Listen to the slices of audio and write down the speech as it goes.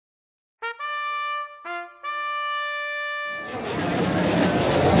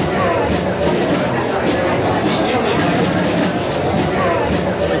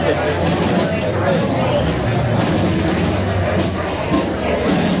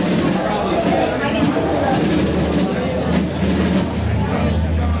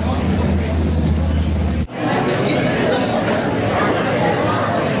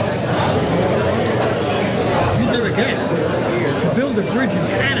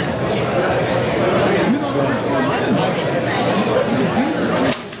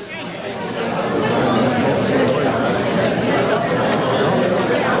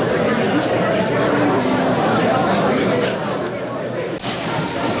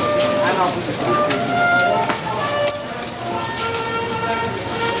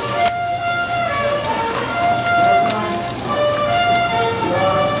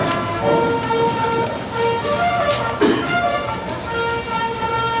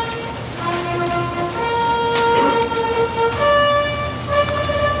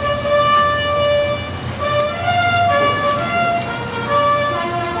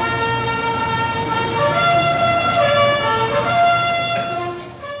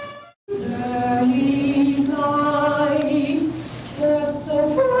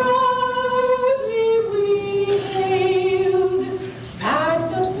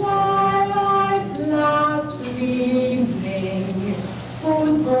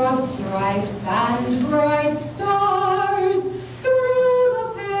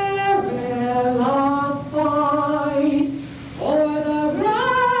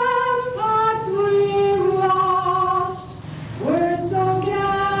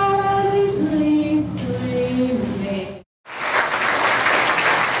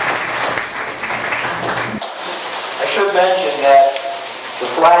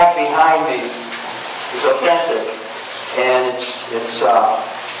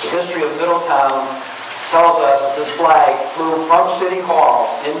The history of Middletown tells us that this flag flew from City Hall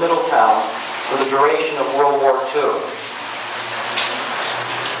in Middletown for the duration of World War II.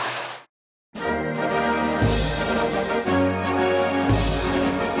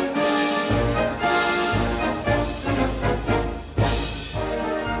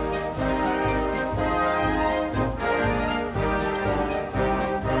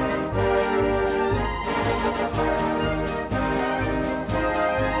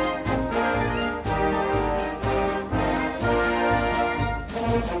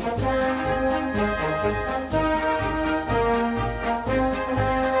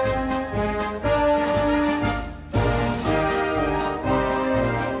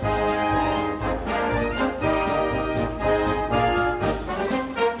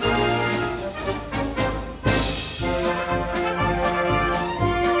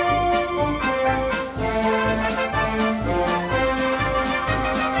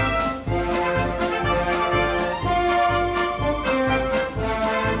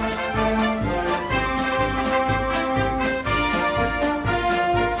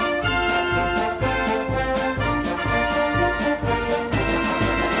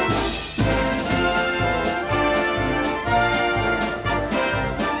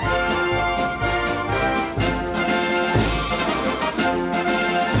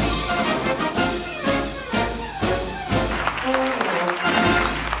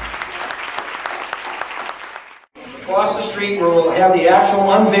 Across the street where we'll have the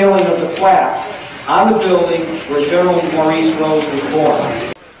actual unveiling of the plaque on the building where General Maurice Rose was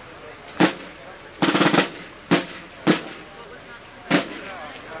born.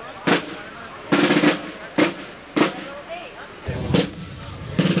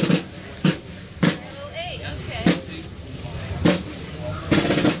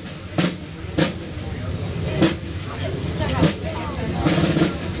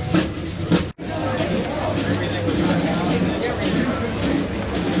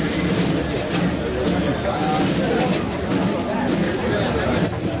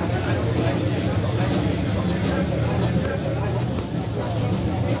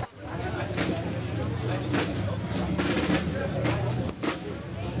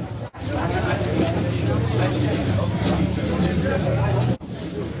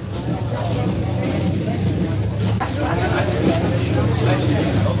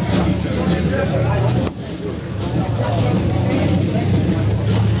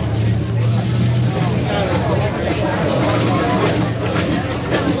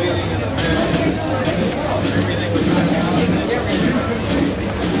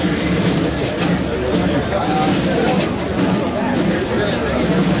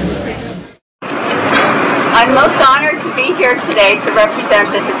 I'm most honored to be here today to represent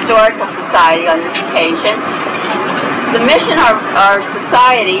the Historical Society on this occasion. The mission of our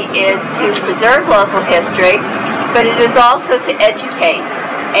society is to preserve local history, but it is also to educate.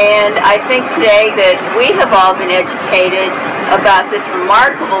 And I think today that we have all been educated about this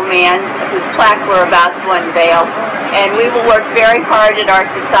remarkable man whose plaque we're about to unveil. And we will work very hard in our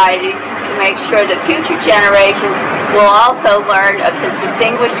society to make sure that future generations will also learn of his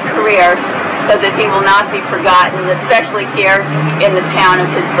distinguished career so that he will not be forgotten, especially here in the town of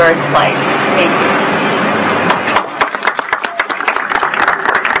his birthplace. Thank you.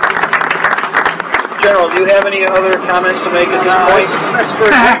 General, do you have any other comments to make at this point? That's for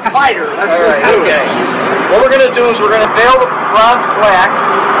a great fighter. All right, okay. What we're going to do is we're going to unveil the bronze plaque,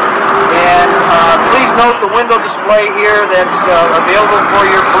 and please note the window display here that's available for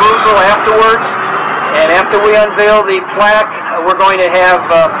your perusal afterwards. And after we unveil the plaque, we're going to have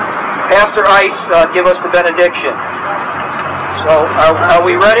Pastor Ice give us the benediction. So, are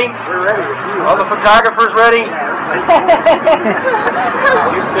we ready? We're ready. All the photographers ready?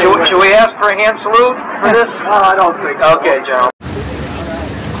 Should we ask for a hand salute for this? No, I don't think so. Okay, General.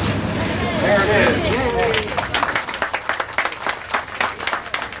 There it is.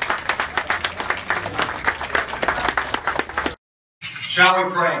 Shall we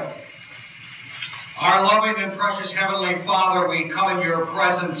pray? Our loving and precious Heavenly Father, we come in your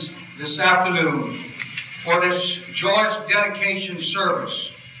presence this afternoon for this joyous dedication service.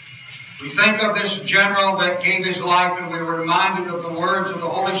 We think of this general that gave his life, and we were reminded of the words of the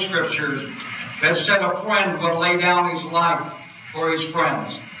Holy Scriptures that said a friend would lay down his life for his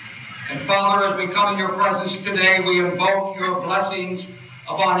friends. And Father, as we come in your presence today, we invoke your blessings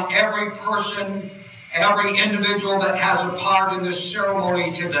upon every person, every individual that has a part in this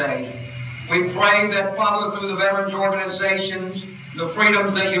ceremony today. We pray that, Father, through the veterans organizations, the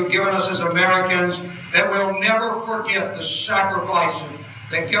freedoms that you've given us as Americans, that we'll never forget the sacrifices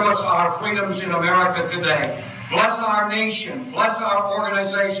that give us our freedoms in America today. Bless our nation, bless our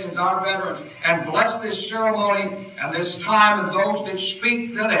organizations, our veterans, and bless this ceremony and this time and those that speak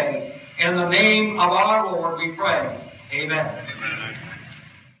today. In the name of our Lord we pray. Amen.